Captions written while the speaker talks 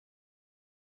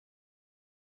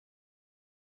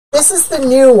This is the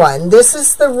new one. This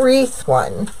is the wreath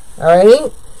one. All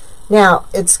right. Now,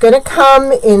 it's going to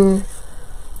come in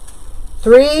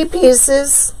 3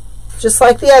 pieces, just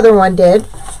like the other one did.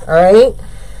 All right.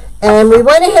 And we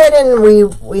went ahead and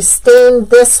we stained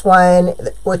this one,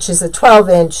 which is a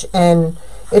 12-inch, and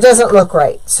it doesn't look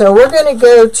right. So we're going to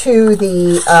go to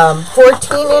the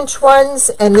 14-inch ones,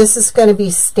 and this is going to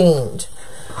be stained.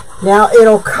 Now,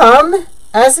 it'll come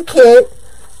as a kit.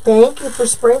 Thank you for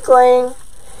sprinkling.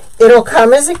 It'll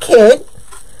come as a kit.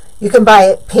 You can buy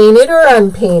it painted or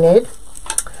unpainted.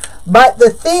 But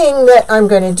the thing that I'm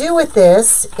going to do with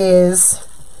this is,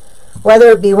 whether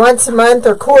it be once a month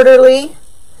or quarterly,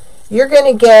 you're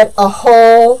going to get a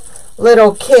whole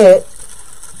little kit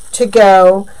to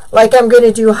go, like I'm going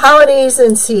to do holidays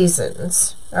and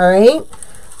seasons. All right.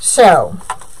 So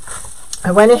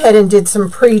I went ahead and did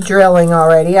some pre-drilling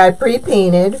already. I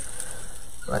pre-painted.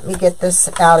 Let me get this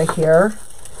out of here,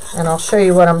 and I'll show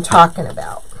you what I'm talking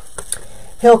about.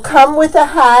 He'll come with a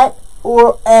hat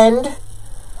and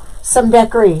some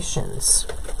decorations.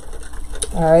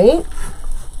 All right.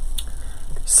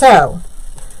 So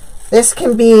this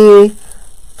can be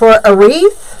for a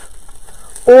wreath,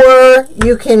 or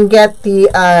you can get the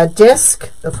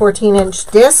disc, the 14-inch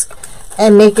disc,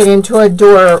 and make it into a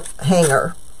door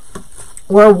hanger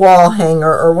or wall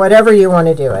hanger or whatever you want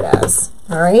to do it as.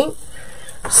 All right.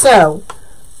 So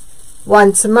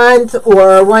once a month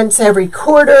or once every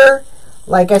quarter,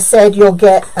 like I said, you'll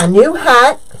get a new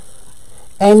hat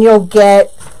and you'll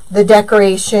get the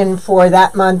decoration for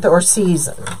that month or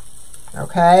season.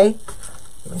 Okay.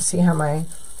 Let me see how my,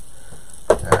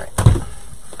 all right.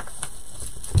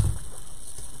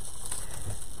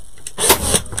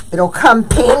 It'll come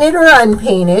painted or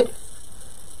unpainted.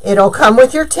 It'll come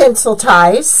with your tinsel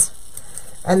ties.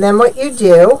 And then what you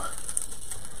do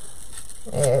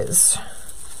is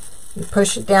you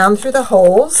push it down through the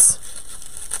holes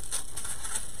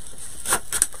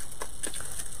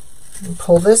and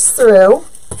pull this through.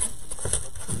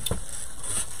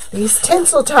 These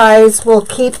tinsel ties will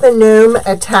keep the gnome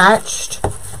attached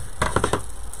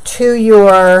to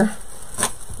your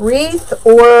wreath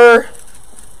or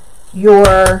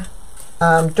your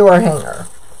door hanger.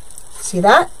 See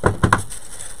that?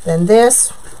 Then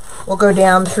this will go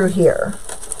down through here.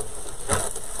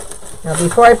 Now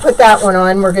before I put that one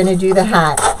on, we're going to do the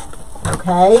hat.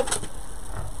 Okay?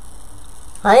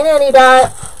 Hi, Nanny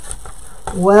Dot.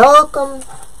 Welcome.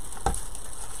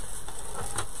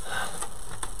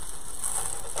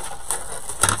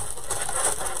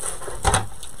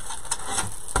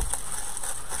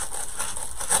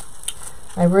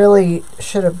 I really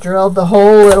should have drilled the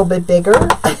hole a little bit bigger.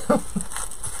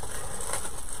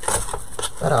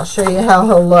 But I'll show you how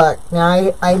he'll look.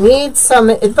 Now, I need some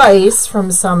advice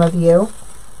from some of you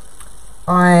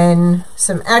on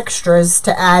some extras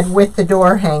to add with the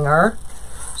door hanger.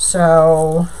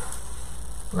 So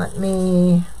let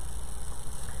me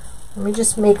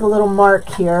just make a little mark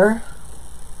here.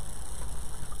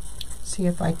 See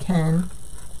if I can.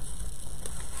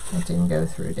 It didn't go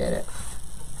through, did it?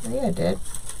 Oh, yeah, it did.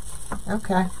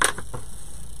 Okay.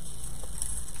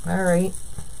 All right.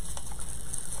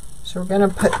 So we're going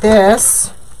to put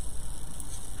this,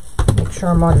 make sure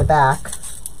I'm on the back.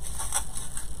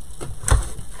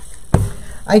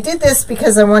 I did this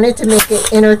because I wanted to make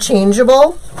it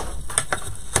interchangeable.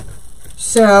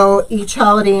 So each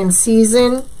holiday and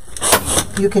season,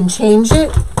 you can change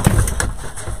it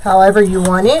however you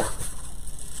want it.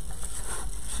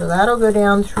 So that'll go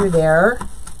down through there.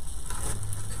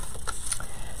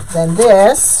 Then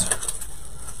this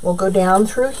will go down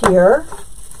through here.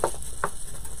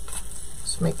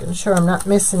 Just making sure I'm not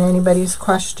missing anybody's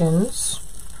questions.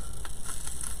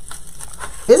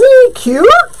 Isn't he cute?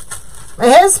 My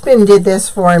husband did this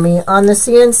for me on the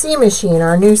CNC machine,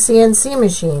 our new CNC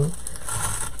machine.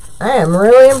 I am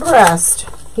really impressed.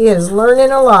 He is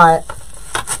learning a lot.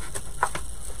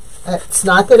 It's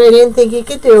not that I didn't think he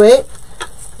could do it.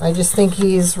 I just think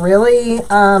he's really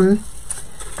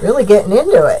really getting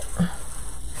into it.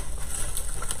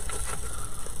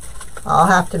 I'll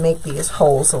have to make these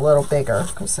holes a little bigger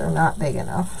because they're not big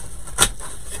enough.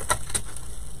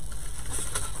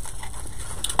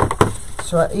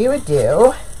 So what you would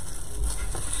do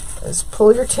is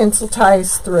pull your tinsel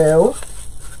ties through,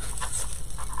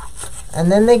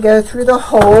 and then they go through the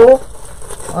hole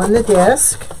on the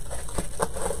disc.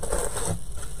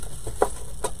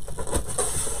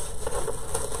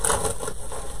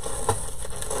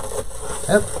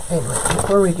 Oh, wait a minute.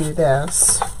 Before we do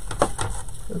this,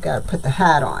 we've got to put the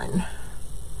hat on.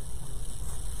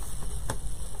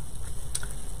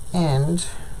 And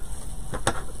let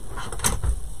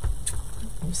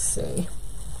me see.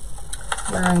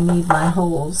 where I need my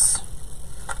holes.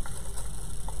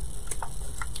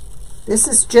 This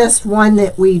is just one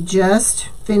that we just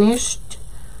finished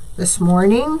this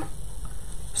morning,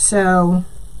 so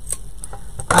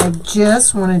I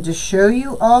just wanted to show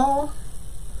you all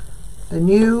the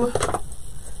new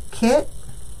kit.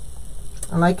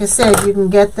 And like I said, you can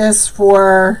get this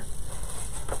for,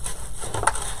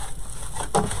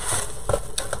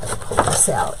 let's pull this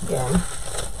out again.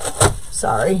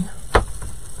 Sorry.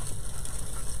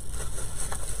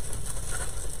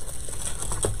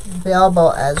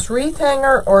 Available as wreath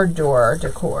hanger or door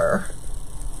decor.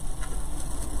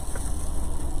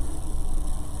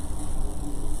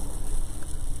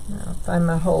 Now find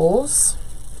my holes.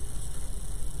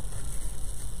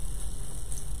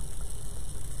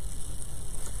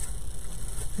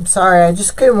 I'm sorry, I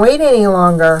just couldn't wait any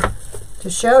longer to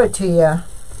show it to you.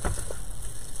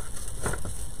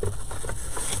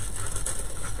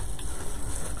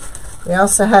 We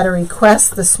also had a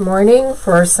request this morning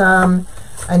for some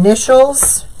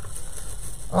initials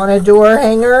on a door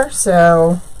hanger,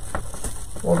 so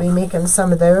we'll be making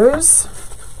some of those.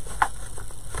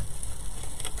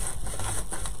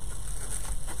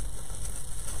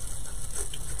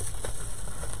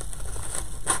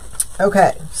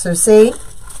 Okay, so see,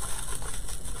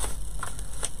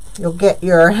 you'll get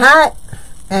your hat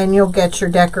and you'll get your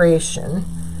decoration,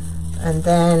 and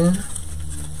then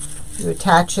you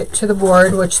attach it to the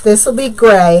board, which this will be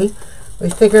gray. We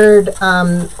figured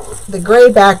the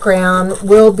gray background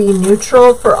will be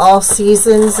neutral for all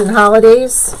seasons and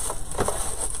holidays,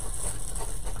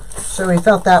 so we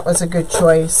felt that was a good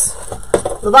choice.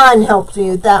 Levon helped me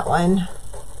with that one.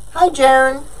 Hi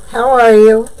Joan, how are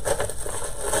you?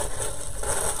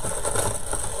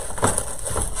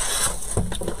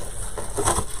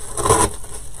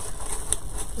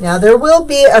 Now there will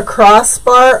be a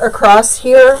crossbar across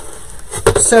here,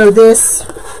 so this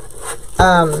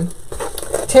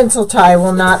tinsel tie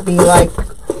will not be like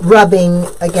rubbing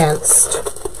against.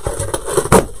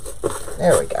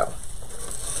 There we go.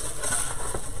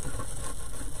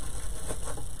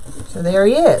 So there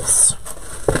he is.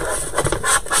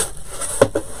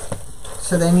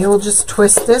 So then you'll just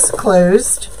twist this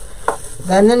closed.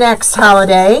 Then the next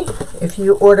holiday, if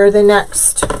you order the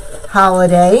next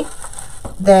holiday,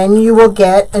 then you will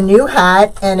get a new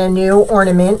hat and a new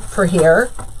ornament for here.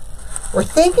 We're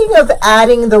thinking of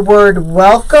adding the word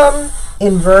welcome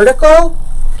in vertical,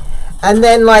 and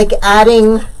then like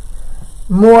adding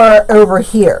more over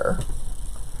here.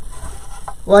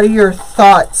 What are your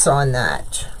thoughts on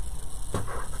that?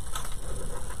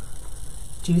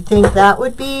 Do you think that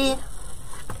would be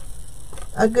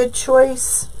a good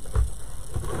choice?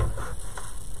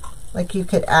 Like you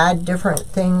could add different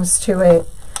things to it.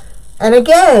 And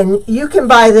again, you can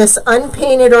buy this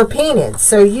unpainted or painted,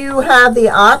 so you have the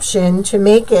option to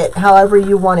make it however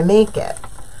you want to make it.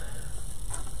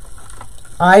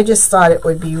 I just thought it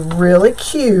would be really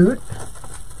cute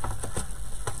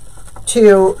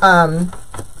to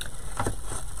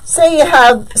say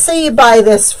you buy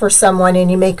this for someone and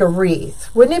you make a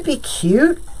wreath. Wouldn't it be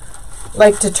cute,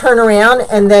 like to turn around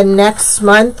and then next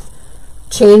month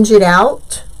change it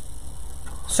out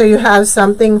so you have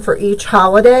something for each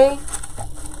holiday?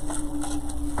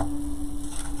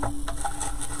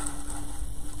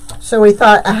 So we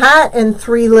thought a hat and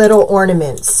 3 little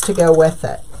ornaments to go with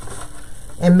it.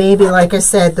 And maybe, like I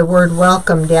said, the word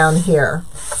welcome down here.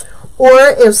 Or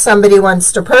if somebody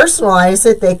wants to personalize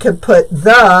it, they could put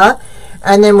the,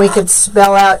 and then we could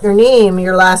spell out your name,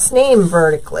 your last name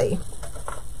vertically.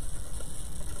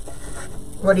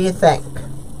 What do you think?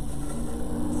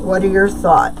 What are your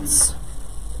thoughts?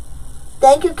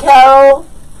 Thank you, Carol.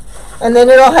 And then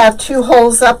it'll have 2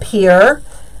 holes up here.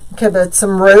 You could put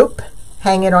some rope.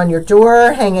 Hang it on your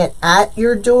door, hang it at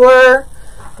your door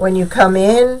when you come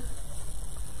in.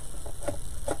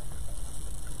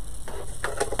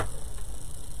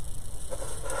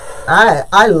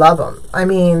 I love them. I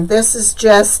mean, this is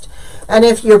just, and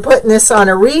if you're putting this on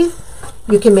a wreath,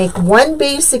 you can make one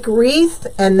basic wreath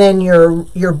and then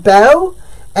your bow,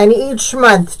 and each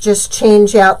month just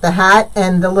change out the hat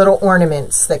and the little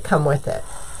ornaments that come with it.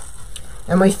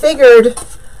 And we figured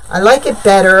I like it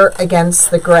better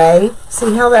against the gray.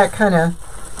 See how that kind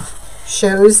of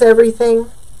shows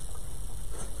everything?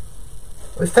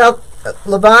 We felt,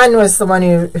 Levon was the one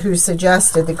who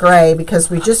suggested the gray, because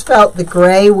we just felt the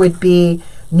gray would be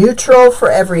neutral for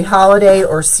every holiday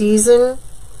or season.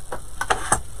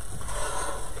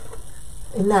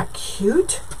 Isn't that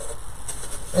cute?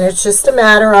 And it's just a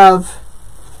matter of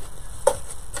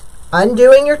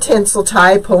undoing your tinsel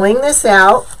tie, pulling this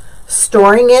out,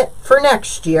 storing it for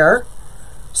next year,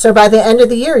 So by the end of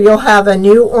the year, you'll have a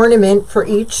new ornament for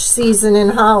each season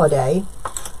and holiday.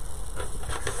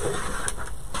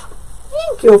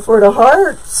 Thank you for the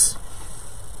hearts.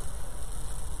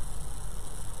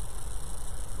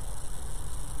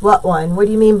 What one? What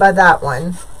do you mean by that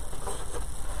one?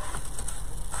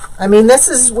 I mean,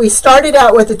 we started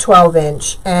out with a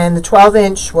 12-inch, and the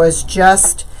 12-inch was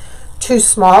just too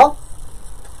small.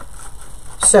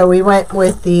 So we went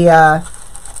with the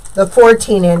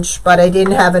 14-inch, but I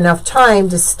didn't have enough time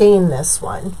to stain this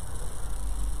one.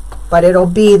 But it'll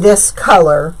be this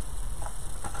color.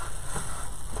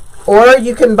 Or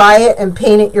you can buy it and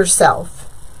paint it yourself.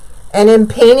 And in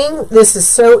painting, this is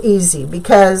so easy,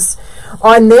 because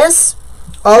on this,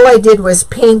 all I did was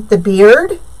paint the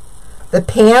beard, the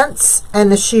pants,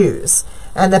 and the shoes.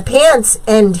 And the pants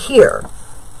end here.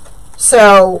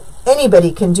 So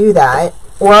anybody can do that,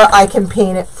 or I can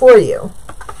paint it for you.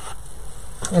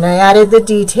 And I added the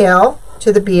detail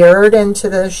to the beard and to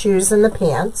the shoes and the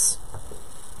pants.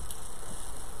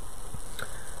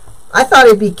 I thought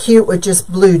it'd be cute with just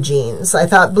blue jeans. I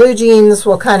thought blue jeans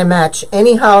will kind of match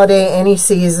any holiday, any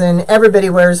season. Everybody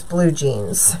wears blue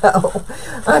jeans. So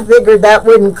I figured that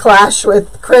wouldn't clash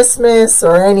with Christmas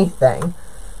or anything.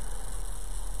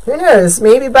 Who knows?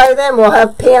 Maybe by then we'll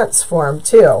have pants for them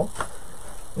too.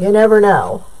 You never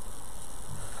know.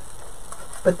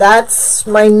 But that's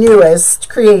my newest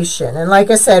creation. And like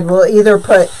I said, we'll either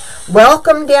put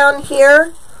welcome down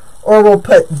here, or we'll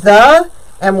put the,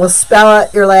 and we'll spell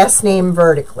out your last name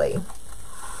vertically.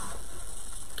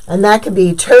 And that could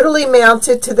be totally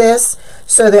mounted to this.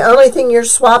 So the only thing you're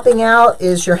swapping out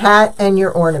is your hat and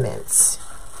your ornaments.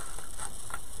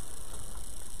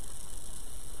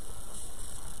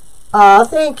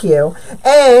 Thank you.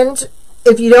 And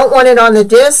if you don't want it on the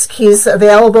disc, he's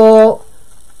available,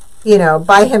 you know,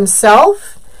 by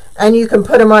himself. And you can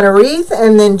put him on a wreath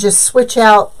and then just switch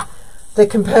out the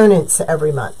components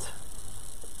every month.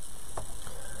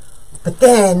 But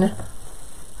then,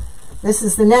 this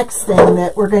is the next thing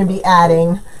that we're going to be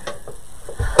adding.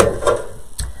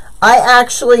 I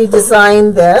actually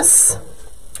designed this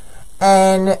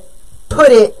and put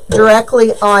it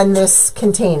directly on this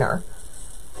container.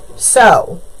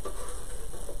 So,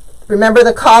 remember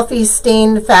the coffee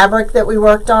stained fabric that we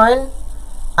worked on?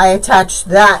 I attached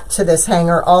that to this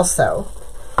hanger also.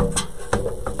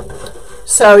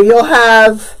 So you'll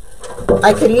have,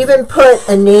 I could even put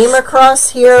a name across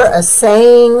here, a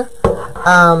saying.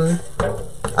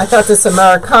 I thought this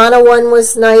Americana one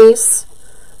was nice,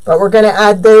 but we're going to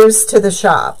add those to the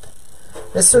shop.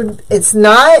 It's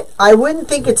not, I wouldn't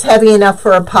think it's heavy enough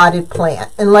for a potted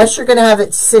plant, unless you're going to have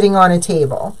it sitting on a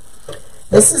table.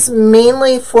 This is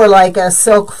mainly for like a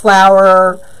silk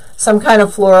flower, some kind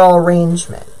of floral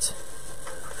arrangement.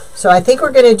 So I think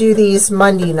we're going to do these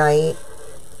Monday night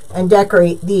and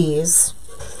decorate these.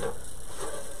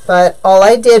 But all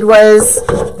I did was,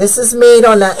 this is made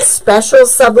on that special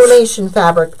sublimation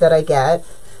fabric that I get,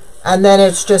 and then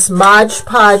it's just Mod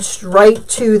Podged right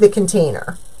to the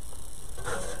container.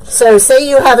 So say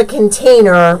you have a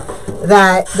container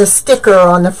that the sticker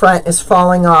on the front is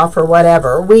falling off or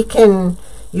whatever. You can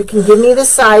give me the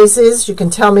sizes, you can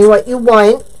tell me what you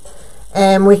want,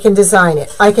 and we can design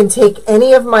it. I can take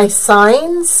any of my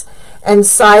signs and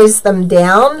size them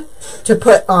down to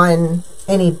put on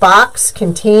any box,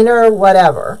 container,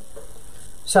 whatever.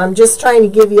 So I'm just trying to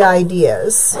give you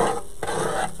ideas.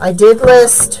 I did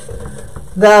list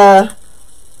the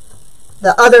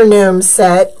other gnome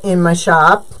set in my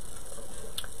shop.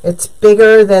 It's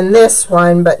bigger than this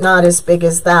one, but not as big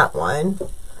as that one.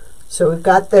 So we've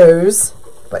got those.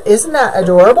 But isn't that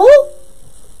adorable?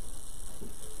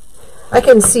 I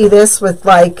can see this with,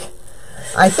 like,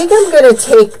 I think I'm going to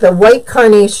take the white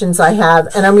carnations I have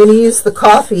and I'm going to use the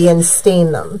coffee and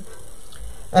stain them.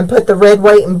 And put the red,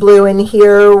 white, and blue in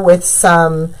here with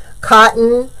some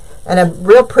cotton and a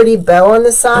real pretty bow on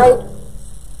the side.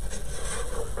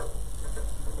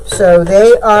 So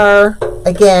they are,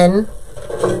 again,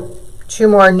 2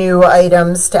 more new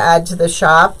items to add to the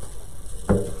shop.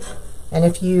 And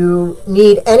if you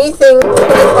need anything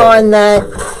on that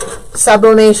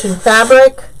sublimation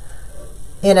fabric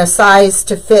in a size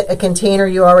to fit a container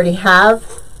you already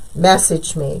have,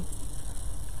 message me.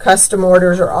 Custom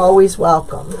orders are always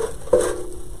welcome.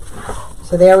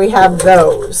 So there we have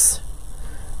those.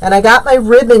 And I got my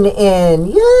ribbon in.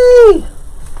 Yay!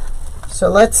 So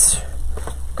let's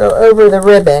go over the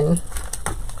ribbon.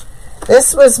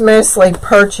 This was mostly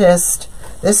purchased.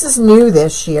 This is new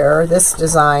this year, this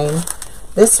design.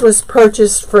 This was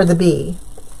purchased for the bee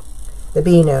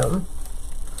gnome.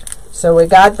 So we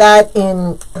got that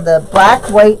in the black,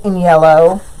 white, and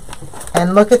yellow.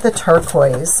 And look at the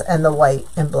turquoise and the white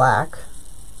and black.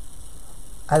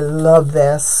 I love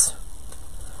this.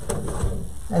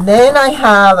 And then I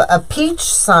have a peach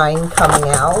sign coming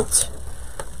out.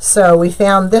 So we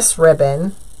found this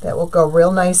ribbon that will go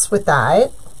real nice with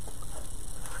that.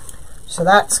 So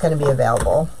that's going to be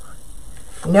available.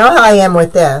 You know how I am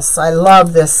with this. I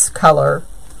love this color.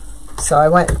 So I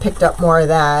went and picked up more of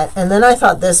that. And then I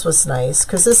thought this was nice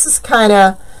because this is kind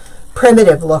of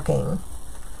primitive looking.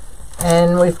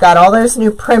 And we've got all those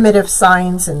new primitive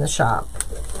signs in the shop.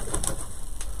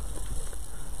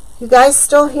 You guys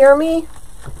still hear me?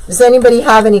 Does anybody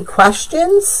have any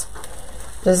questions?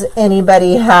 Does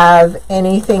anybody have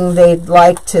anything they'd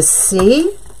like to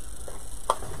see?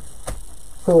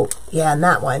 Oh, yeah, and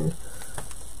that one.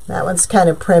 That one's kind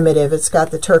of primitive. It's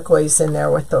got the turquoise in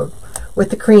there with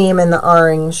the cream and the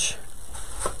orange.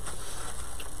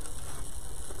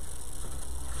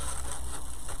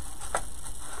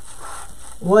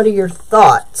 What are your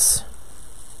thoughts?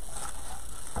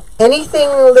 Anything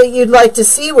that you'd like to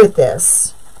see with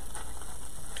this?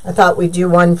 I thought we'd do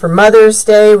one for Mother's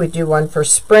Day, we'd do one for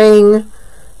spring,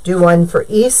 do one for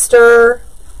Easter.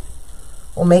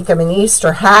 We'll make them an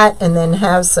Easter hat and then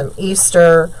have some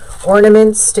Easter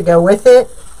ornaments to go with it.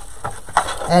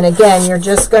 And again, you're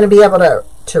just going to be able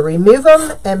to remove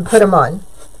them and put them on.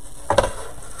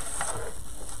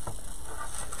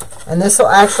 And this will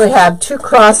actually have 2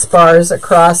 crossbars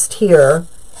across here.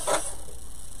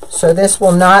 So this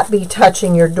will not be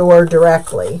touching your door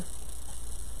directly,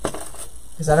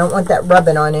 because I don't want that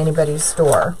rubbing on anybody's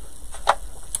door.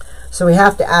 So we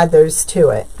have to add those to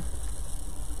it.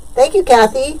 Thank you,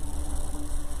 Kathy.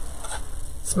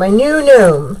 It's my new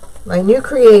gnome, my new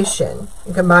creation.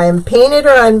 You can buy them painted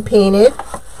or unpainted.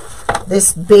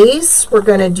 This base we're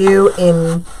going to do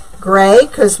in gray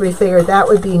because we figured that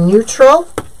would be neutral.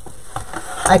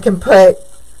 I can put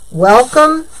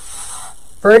welcome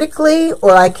vertically,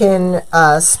 or I can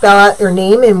spell out your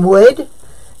name in wood,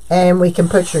 and we can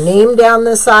put your name down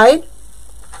the side.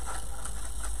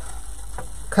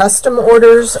 Custom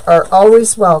orders are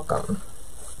always welcome.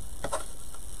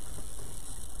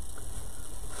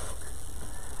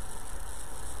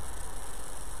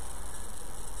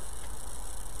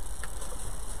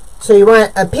 So you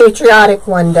want a patriotic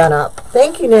one done up.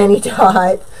 Thank you, Nanny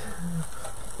Dot.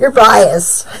 You're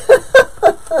biased.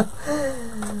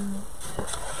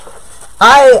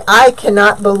 I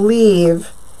cannot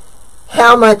believe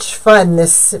how much fun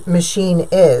this machine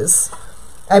is.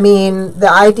 I mean,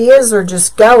 the ideas are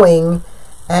just going,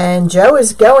 and Joe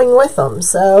is going with them.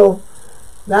 So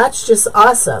that's just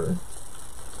awesome.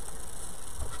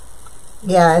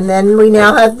 Yeah, and then we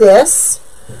now have this,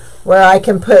 where I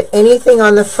can put anything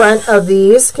on the front of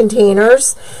these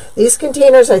containers. These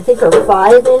containers, I think, are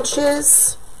 5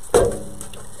 inches.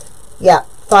 Yeah,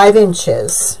 5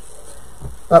 inches.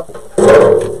 But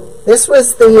this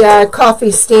was the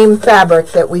coffee stain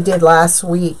fabric that we did last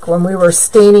week when we were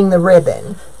staining the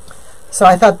ribbon. So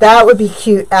I thought that would be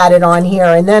cute added on here.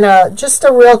 And then just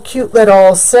a real cute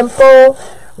little simple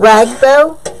rag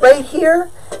bow right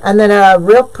here. And then a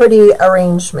real pretty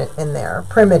arrangement in there,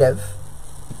 primitive.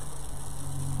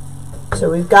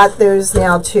 So we've got those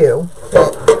now too.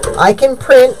 That I can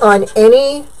print on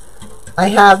any. I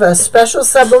have a special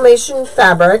sublimation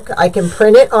fabric. I can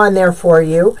print it on there for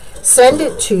you, send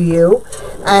it to you,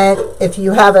 and if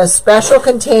you have a special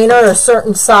container, a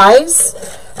certain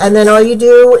size, and then all you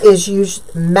do is use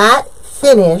matte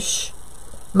finish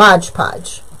Mod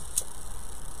Podge.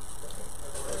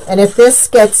 And if this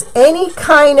gets any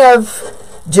kind of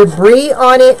debris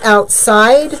on it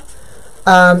outside,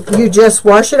 you just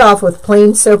wash it off with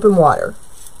plain soap and water.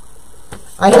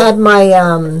 I had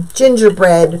my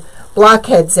gingerbread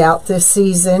blockheads out this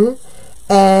season,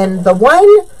 and the one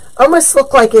almost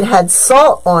looked like it had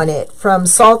salt on it from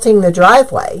salting the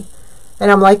driveway.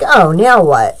 And I'm like, oh, now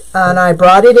what? And I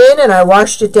brought it in and I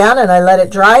washed it down and I let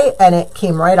it dry, and it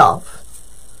came right off.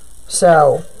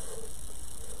 So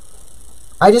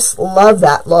I just love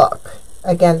that look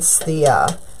against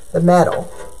the metal.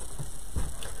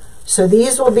 So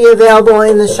these will be available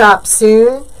in the shop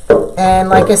soon. And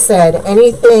like I said,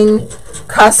 anything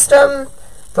custom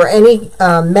for any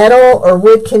metal or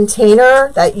wood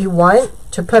container that you want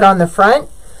to put on the front,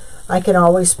 I can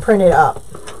always print it up.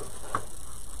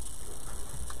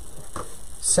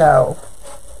 So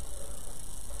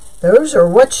those are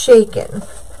what's shaking.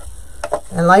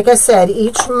 And like I said,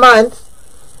 each month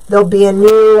there'll be a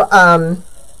new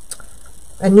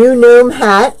gnome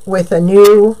hat with a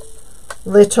new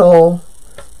little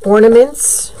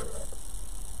ornaments.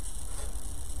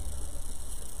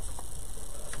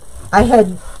 I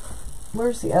had,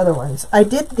 where's the other ones? I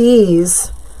did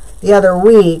these the other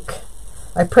week.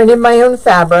 I printed my own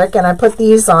fabric and I put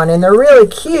these on, and they're really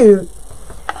cute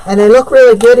and they look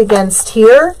really good against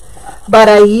here, but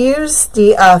I used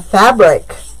the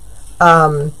fabric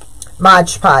Mod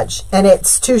Podge and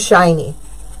it's too shiny.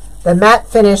 The matte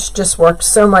finish just works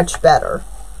so much better.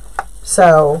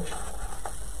 So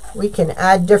we can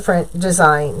add different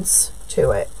designs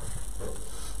to it.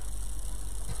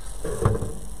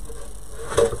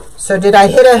 So did I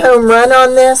hit a home run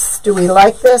on this? Do we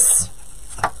like this?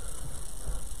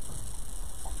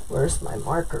 Where's my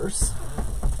markers?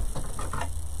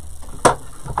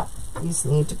 These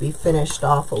need to be finished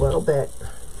off a little bit.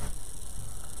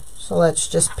 So let's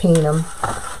just paint them.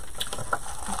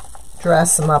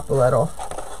 Dress them up a little.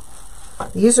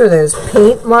 These are those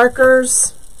paint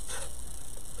markers.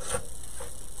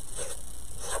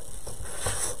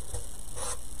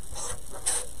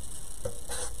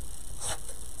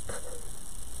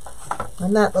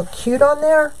 Doesn't that look cute on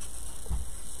there?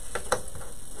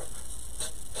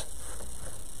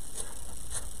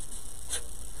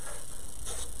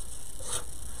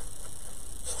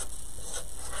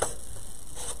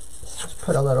 Just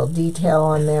put a little detail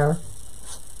on there.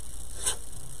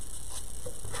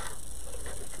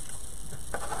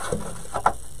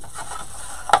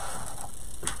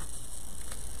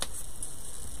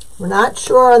 We're not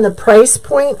sure on the price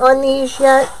point on these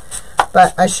yet,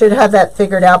 but I should have that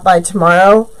figured out by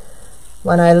tomorrow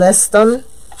when I list them.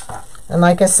 And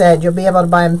like I said, you'll be able to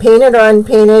buy them painted or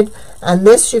unpainted. And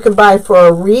this you can buy for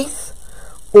a wreath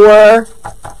or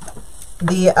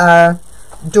the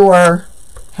door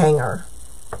hanger.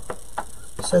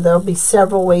 So there'll be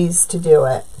several ways to do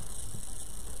it.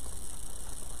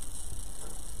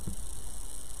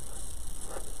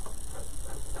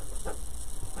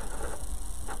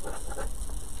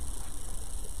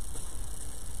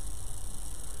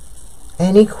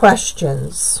 Any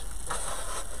questions?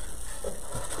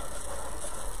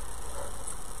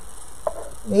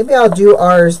 Maybe I'll do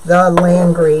ours, the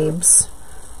Landgrabes.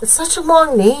 It's such a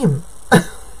long name.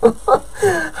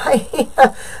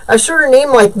 A shorter name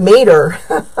like Mater.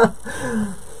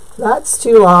 That's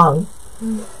too long.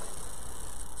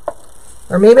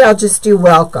 Or maybe I'll just do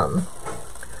welcome.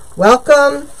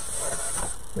 Welcome.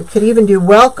 We could even do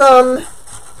welcome.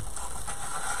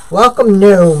 Welcome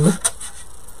Gnome.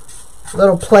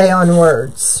 Little play on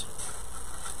words.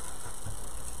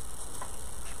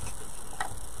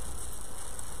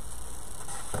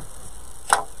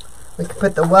 We could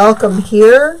put the welcome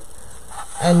here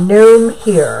and gnome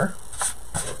here.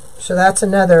 So that's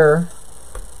another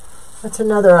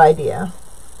idea.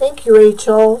 Thank you,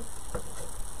 Rachel.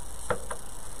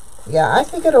 Yeah, I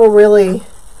think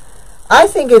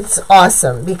it's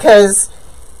awesome because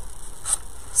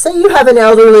say you have an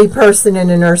elderly person in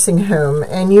a nursing home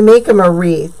and you make them a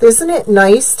wreath. Isn't it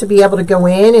nice to be able to go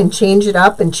in and change it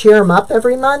up and cheer them up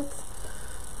every month?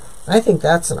 I think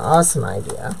that's an awesome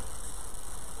idea.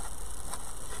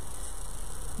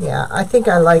 Yeah, I think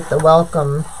I like the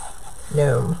welcome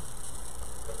gnome.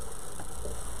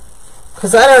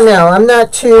 Because I don't know, I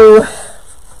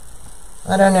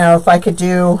don't know if I could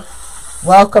do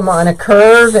welcome on a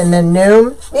curve and then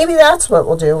gnome. Maybe that's what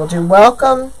we'll do. We'll do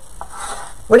welcome.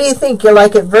 What do you think? You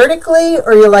like it vertically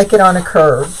or you like it on a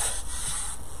curve?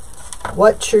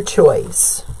 What's your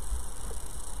choice?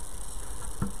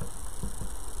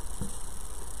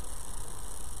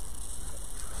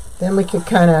 Then we could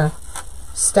kind of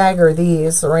stagger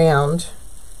these around.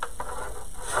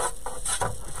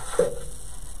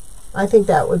 I think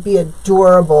that would be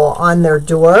adorable on their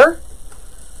door.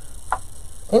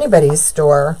 Anybody's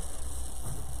door.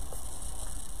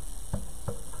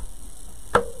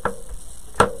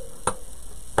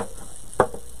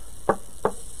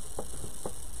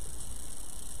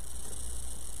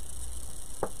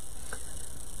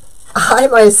 I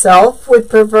myself would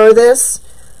prefer this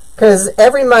because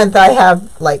every month I have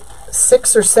like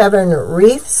 6 or 7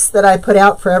 wreaths that I put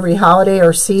out for every holiday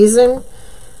or season.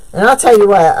 And I'll tell you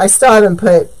what, I still haven't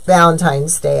put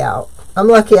Valentine's Day out. I'm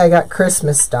lucky I got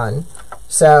Christmas done.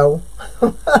 So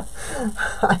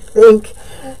I think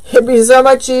it'd be so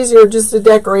much easier just to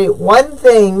decorate one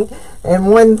thing and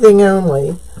one thing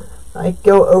only. I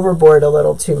go overboard a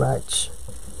little too much.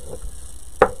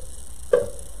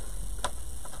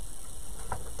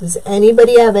 Does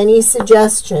anybody have any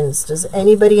suggestions? Does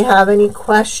anybody have any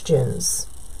questions?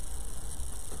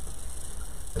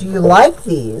 Do you like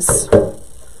these?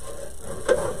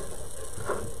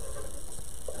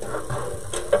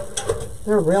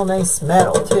 They're real nice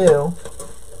metal too.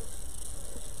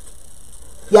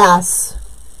 Yes.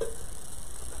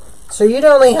 So you'd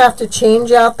only have to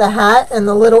change out the hat and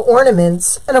the little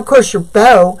ornaments and of course your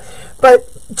bow, but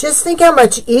just think how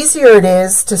much easier it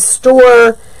is to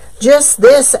store just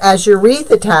this as your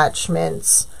wreath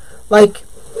attachments. Like,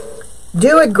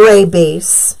 do a gray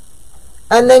base,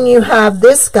 and then you have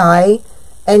this guy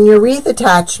and your wreath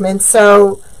attachment.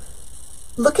 So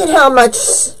look at how much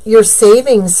you're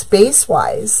saving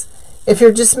space-wise. If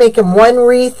you're just making one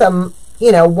wreath,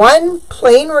 you know, one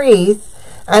plain wreath,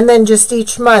 and then just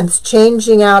each month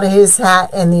changing out his hat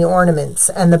and the ornaments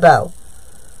and the bow.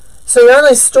 So you're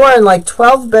only storing like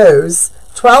 12 bows,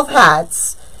 12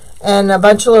 hats, and a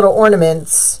bunch of little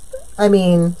ornaments. I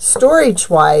mean,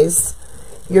 storage-wise,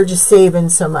 you're just saving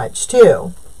so much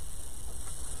too.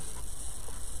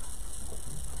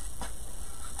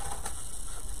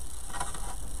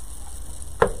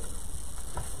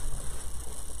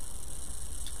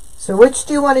 So which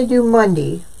do you want to do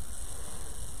Monday?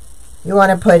 You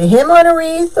want to put him on a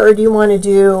wreath, or do you want to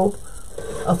do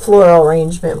a floral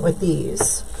arrangement with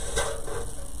these?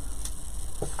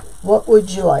 What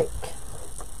would you like?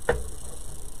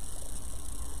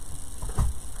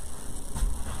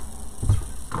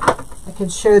 I can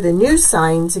show the new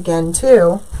signs again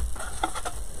too,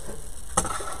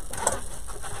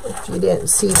 if you didn't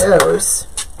see those.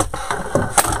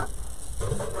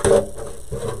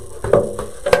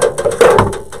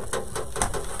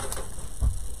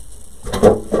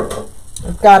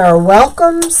 We've got our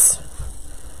welcomes.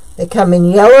 They come in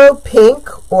yellow,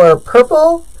 pink, or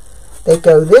purple. They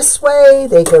go this way,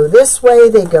 they go this way,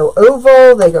 they go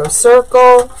oval, they go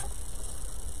circle.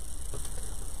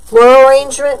 Floral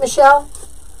arrangement, Michelle?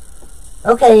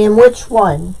 Okay, and which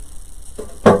one?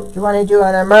 Do you want to do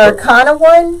an Americana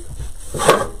one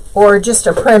or just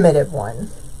a primitive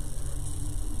one?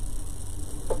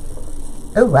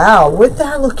 Oh wow, wouldn't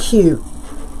that look cute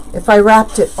if I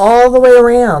wrapped it all the way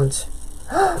around?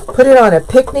 Put it on a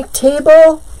picnic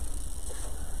table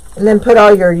and then put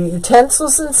all your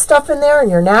utensils and stuff in there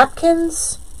and your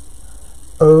napkins.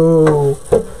 Oh,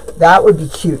 that would be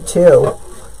cute too.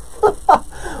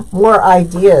 More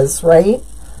ideas, right?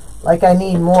 Like I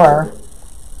need more.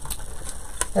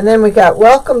 And then we got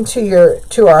welcome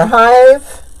to our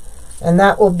hive, and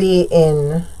that will be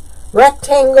in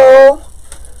rectangle,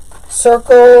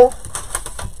 circle,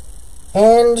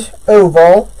 and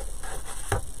oval.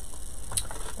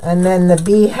 And then the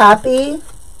Be Happy,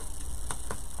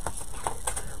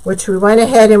 which we went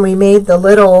ahead and we made the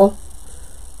little,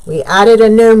 we added a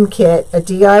gnome kit, a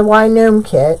DIY gnome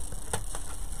kit.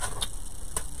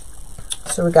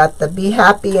 So we got the Be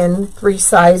Happy in 3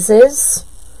 sizes.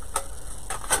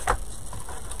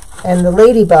 And the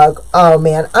ladybug, oh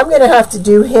man, I'm going to have to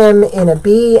do him in a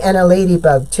bee and a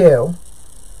ladybug too.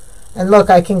 And look,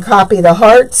 I can copy the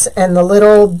hearts and the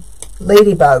little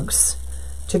ladybugs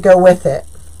to go with it.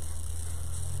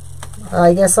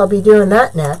 I guess I'll be doing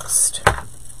that next,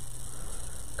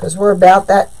 because we're about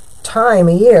that time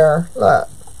of year. Look.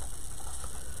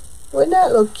 Wouldn't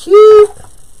that look cute?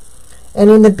 And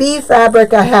in the bee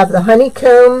fabric, I have the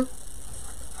honeycomb,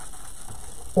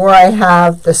 or I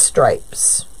have the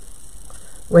stripes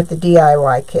with the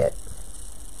DIY kit.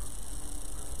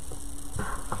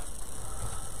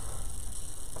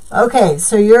 Okay,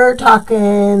 so you're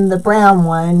talking the brown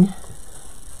one.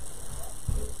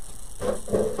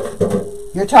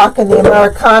 You're talking the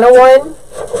Americana one.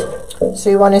 So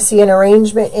you want to see an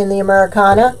arrangement in the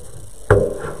Americana?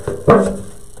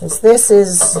 Because this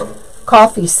is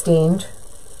coffee stained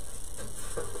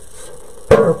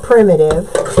or primitive.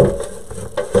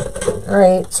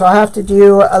 Alright, so I have to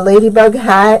do a ladybug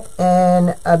hat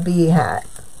and a bee hat.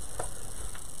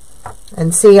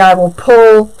 And see, I will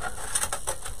pull,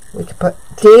 we can put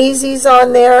daisies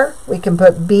on there, we can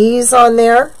put bees on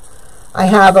there. I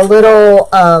have a little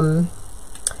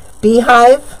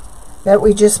beehive that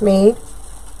we just made.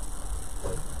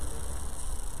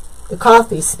 The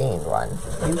coffee stained one.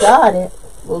 You got it.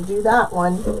 We'll do that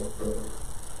one.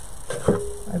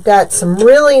 I've got some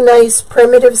really nice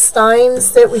primitive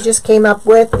steins that we just came up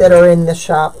with that are in the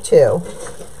shop too.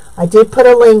 I did put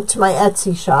a link to my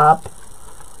Etsy shop.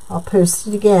 I'll post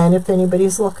it again if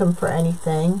anybody's looking for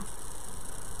anything.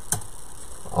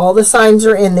 All the signs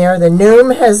are in there. The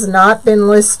gnome has not been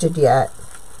listed yet.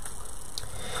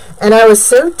 And I was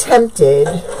so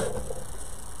tempted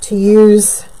to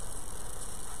use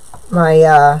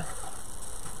my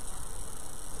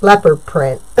leopard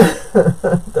print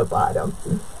at the bottom.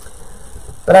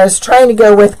 But I was trying to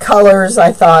go with colors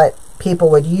I thought people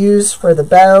would use for the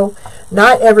bow.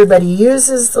 Not everybody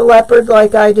uses the leopard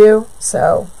like I do,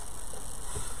 so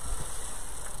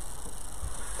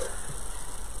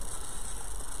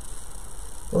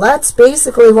well, that's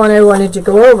basically what I wanted to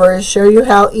go over, is show you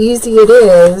how easy it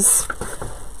is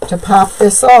to pop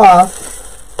this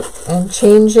off and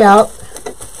change out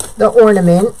the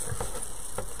ornament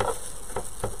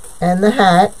and the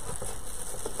hat.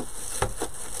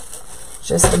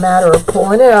 Just a matter of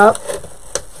pulling it up.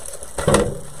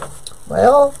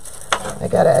 Well, I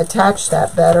gotta attach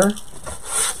that better.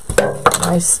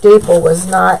 My staple was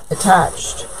not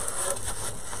attached.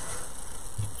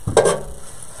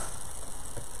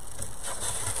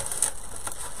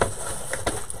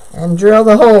 And drill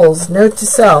the holes. Note to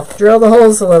self, drill the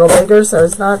holes a little bigger so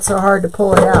it's not so hard to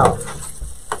pull it out.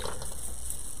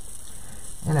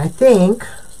 And I think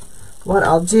what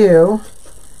I'll do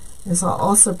is I'll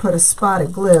also put a spot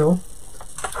of glue,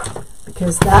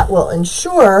 because that will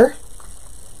ensure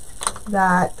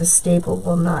that the staple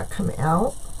will not come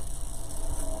out.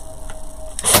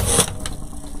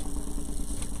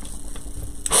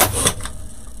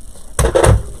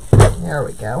 There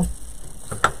we go.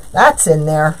 That's in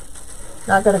there.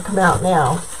 Not going to come out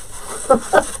now.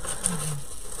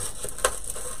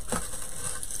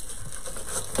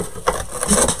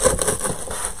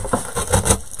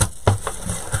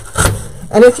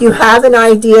 And if you have an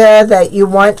idea that you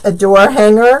want a door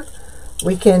hanger,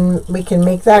 we can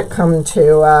make that come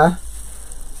to,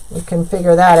 we can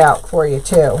figure that out for you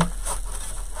too.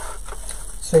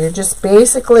 So you're just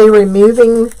basically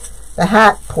removing the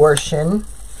hat portion.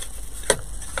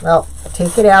 Well,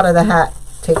 take it out of the hat.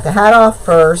 Take the hat off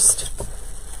first,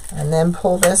 and then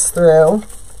pull this through.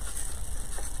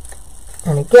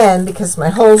 And again, because my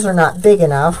holes are not big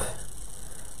enough,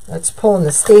 that's pulling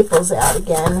the staples out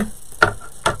again.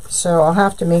 So I'll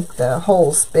have to make the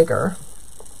holes bigger.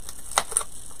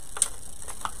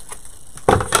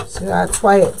 So that's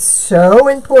why it's so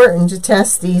important to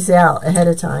test these out ahead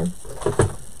of time.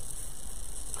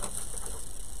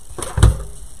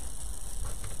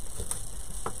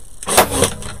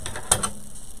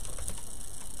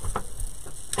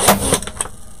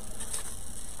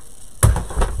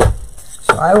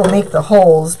 So I will make the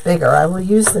holes bigger. I will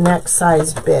use the next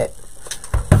size bit.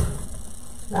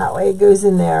 That way it goes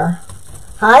in there.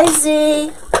 Hi,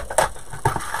 Z.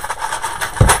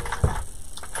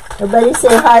 Everybody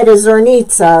say hi to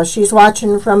Zornitsa. She's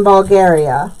watching from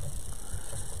Bulgaria.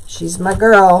 She's my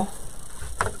girl.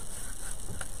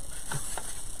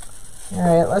 All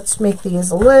right, let's make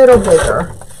these a little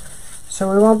bigger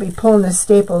so we won't be pulling the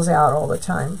staples out all the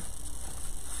time.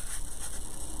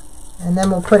 And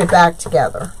then we'll put it back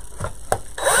together.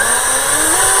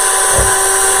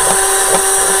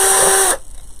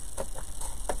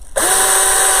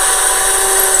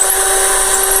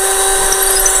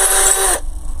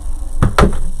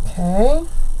 Okay,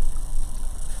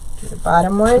 do the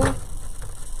bottom one.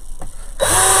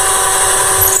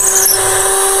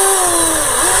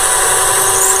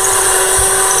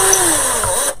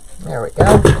 There we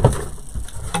go.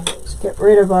 Let's get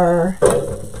rid of our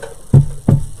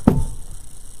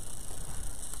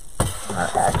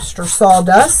extra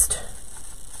sawdust.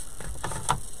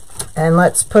 And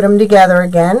let's put them together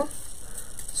again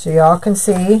so y'all can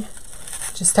see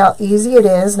just how easy it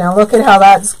is. Now look at how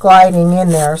that's gliding in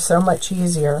there, so much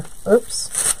easier.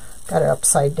 Oops, got it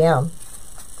upside down.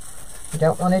 You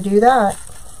don't want to do that.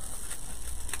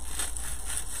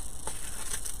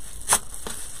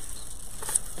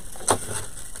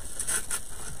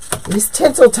 These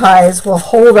tinsel ties will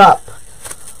hold up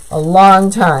a long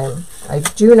time. I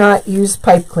do not use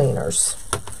pipe cleaners.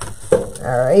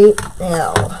 All right,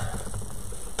 now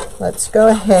let's go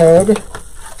ahead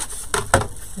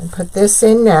and put this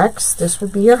in next. This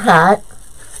would be your hat.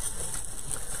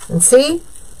 And see,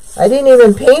 I didn't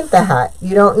even paint the hat.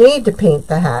 You don't need to paint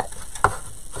the hat.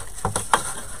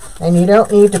 And you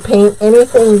don't need to paint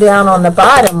anything down on the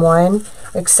bottom one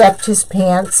except his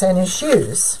pants and his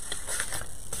shoes.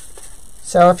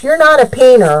 So if you're not a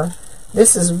painter,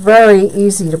 this is very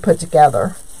easy to put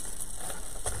together.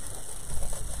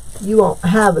 You won't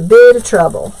have a bit of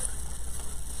trouble.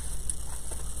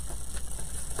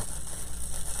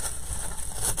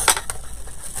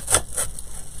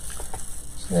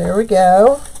 So there we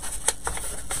go.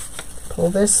 Pull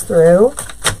this through.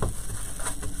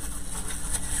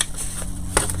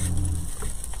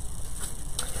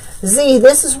 Z,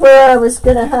 this is where I was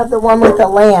going to have the one with the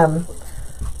lamb,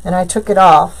 and I took it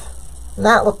off. Doesn't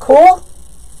that look cool?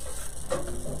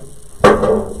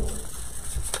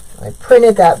 I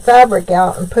printed that fabric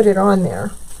out and put it on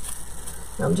there.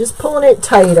 I'm just pulling it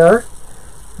tighter,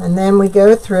 and then we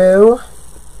go through,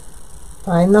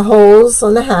 find the holes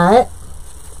on the hat,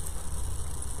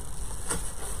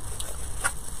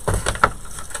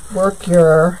 work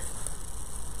your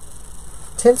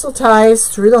tinsel ties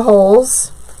through the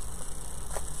holes.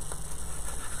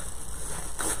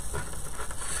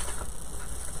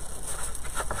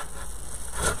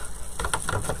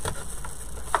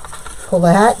 pull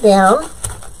the hat down,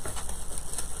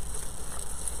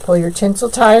 pull your tinsel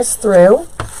ties through,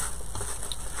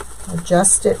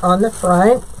 adjust it on the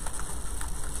front,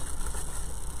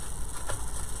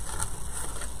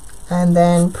 and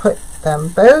then put them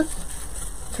both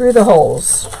through the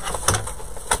holes.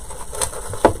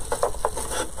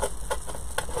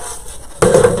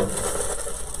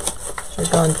 So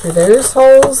you're going through those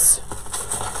holes,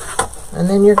 and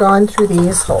then you're going through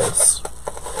these holes.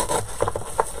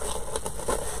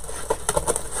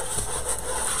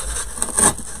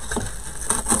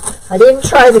 I didn't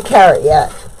try the carrot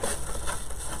yet.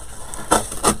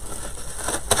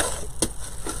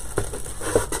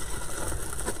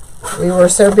 We were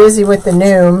so busy with the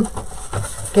gnome,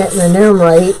 getting the gnome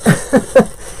right.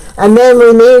 And then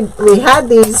we had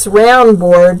these round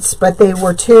boards, but they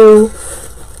were too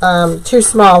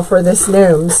small for this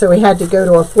gnome, so we had to go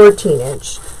to a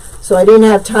 14-inch. So I didn't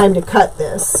have time to cut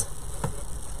this.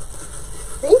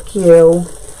 Thank you.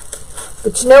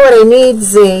 But you know what I need,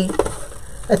 Z?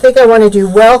 I think I want to do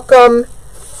Welcome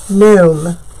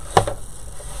Gnome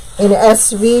in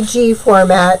SVG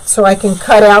format so I can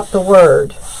cut out the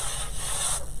word.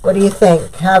 What do you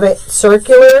think? Have it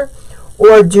circular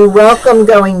or do welcome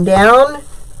going down?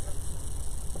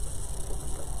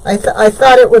 I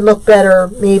thought it would look better,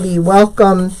 maybe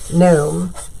Welcome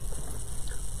Gnome.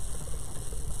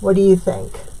 What do you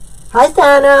think? Hi,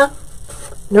 Thana.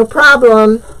 No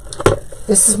problem.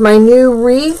 This is my new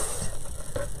wreath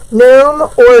gnome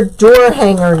or door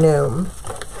hanger gnome.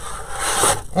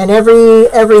 And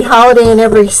every holiday and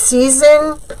every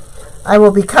season, I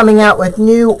will be coming out with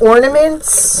new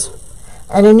ornaments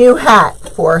and a new hat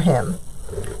for him.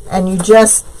 And you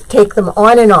just take them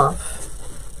on and off.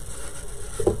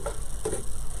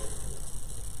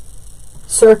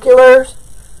 Circular.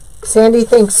 Sandy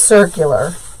thinks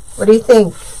circular. What do you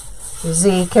think,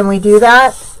 Z? Can we do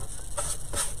that?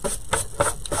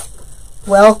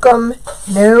 Welcome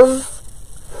Gnome.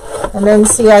 And then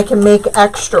see, I can make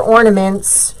extra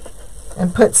ornaments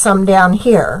and put some down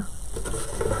here.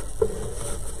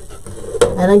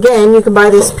 And again, you can buy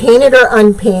this painted or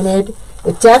unpainted.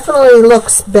 It definitely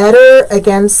looks better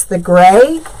against the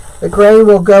gray. The gray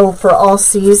will go for all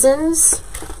seasons.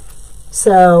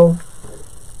 So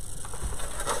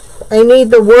I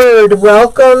need the word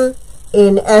welcome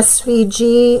in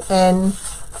SVG and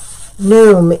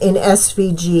gnome in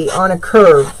SVG on a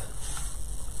curve.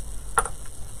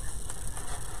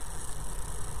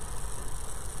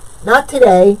 Not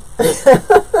today.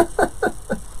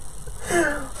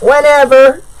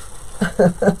 Whenever.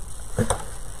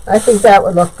 I think that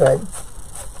would look good.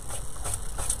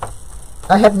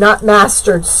 I have not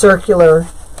mastered circular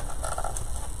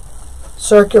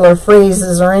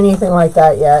phrases or anything like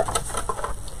that yet.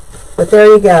 But there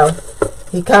you go.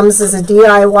 He comes as a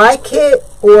DIY kit,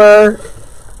 or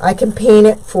I can paint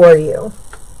it for you.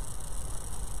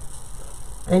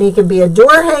 And he can be a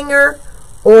door hanger,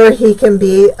 or he can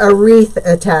be a wreath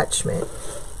attachment.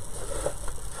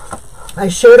 I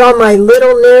showed all my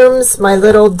little gnomes, my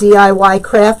little DIY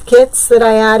craft kits that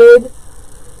I added.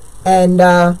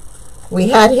 And we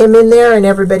had him in there, and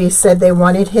everybody said they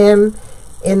wanted him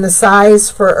in the size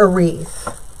for a wreath.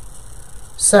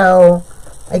 So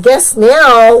I guess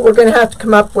now we're going to have to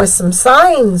come up with some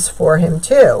signs for him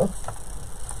too.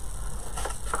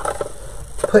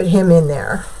 Put him in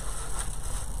there.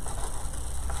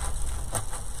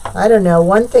 I don't know,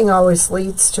 one thing always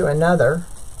leads to another.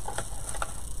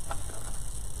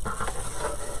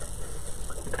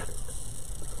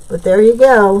 But there you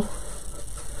go.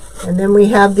 And then we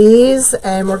have these,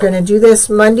 and we're going to do this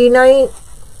Monday night.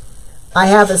 I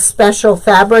have a special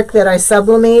fabric that I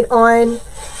sublimate on,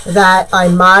 that I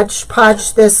Mod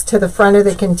Podge this to the front of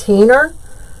the container.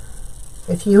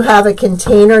 If you have a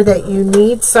container that you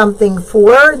need something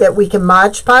for that we can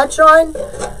Mod Podge on,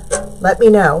 let me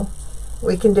know.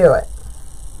 We can do it.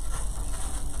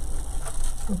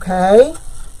 Okay.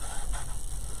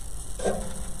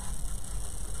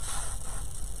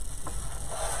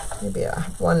 Maybe I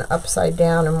have one upside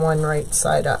down and one right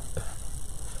side up.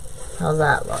 How's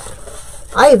that look?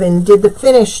 I even did the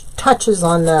finished touches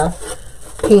on the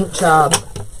paint job.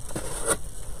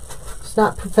 It's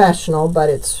not professional, but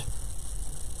it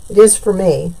is for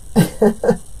me.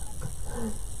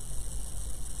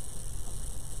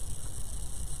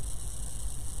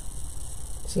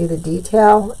 See the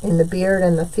detail in the beard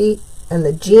and the feet and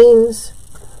the jeans?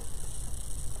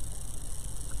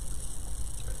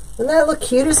 Doesn't that look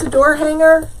cute as a door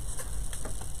hanger?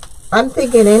 I'm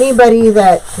thinking anybody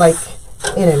that, like,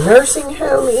 in a nursing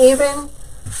home even,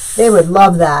 they would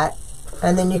love that.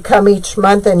 And then you come each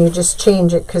month and you just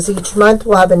change it, because each month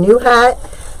we'll have a new hat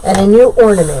and a new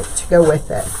ornament to go with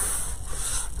it.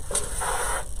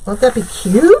 Won't that be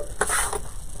cute?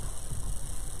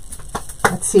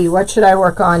 Let's see, what should I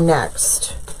work on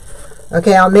next?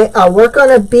 Okay, I'll work on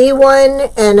a bee one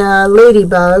and a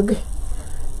ladybug,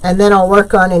 and then I'll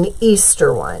work on an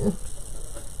Easter one.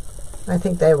 I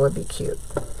think they would be cute.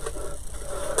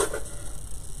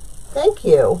 Thank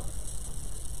you.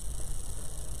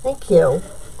 Thank you.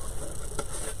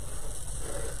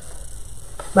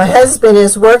 My husband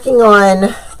is working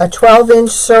on a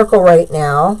 12-inch circle right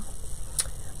now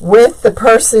with the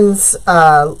person's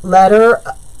letter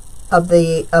of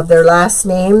their last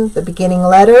name, the beginning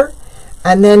letter,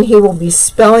 and then he will be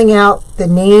spelling out the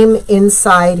name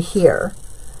inside here.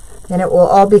 And it will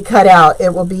all be cut out.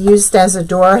 It will be used as a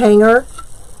door hanger.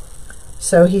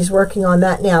 So he's working on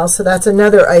that now. So that's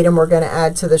another item we're going to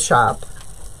add to the shop.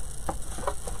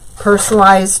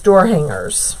 Personalized door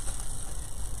hangers.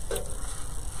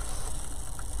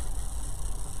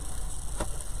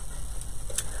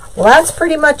 Well, that's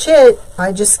pretty much it.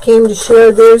 I just came to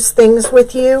share those things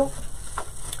with you.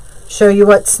 Show you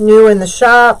what's new in the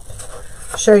shop.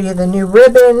 Show you the new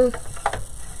ribbon.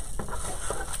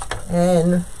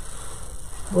 And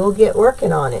we'll get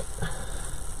working on it.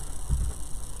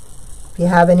 If you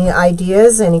have any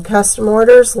ideas, any custom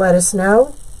orders, let us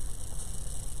know.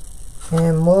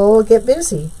 And we'll get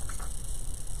busy.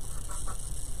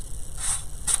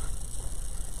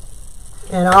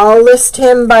 And I'll list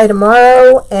him by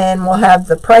tomorrow, and we'll have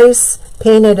the price,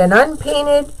 painted and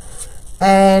unpainted.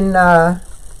 And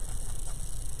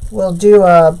we'll do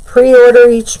a pre-order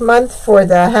each month for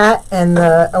the hat and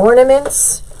the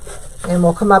ornaments. And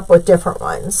we'll come up with different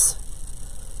ones.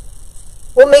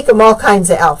 We'll make him all kinds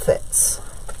of outfits.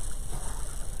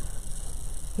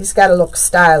 He's got to look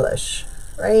stylish,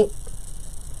 right?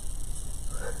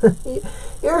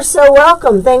 You're so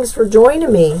welcome. Thanks for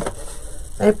joining me.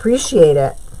 I appreciate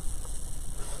it.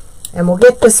 And we'll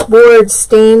get this board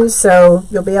stained so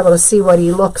you'll be able to see what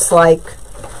he looks like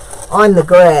on the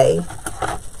gray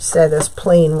instead of this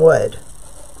plain wood.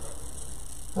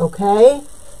 Okay?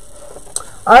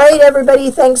 All right, everybody.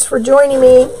 Thanks for joining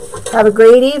me. Have a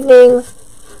great evening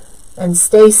and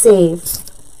stay safe.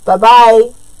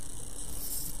 Bye-bye.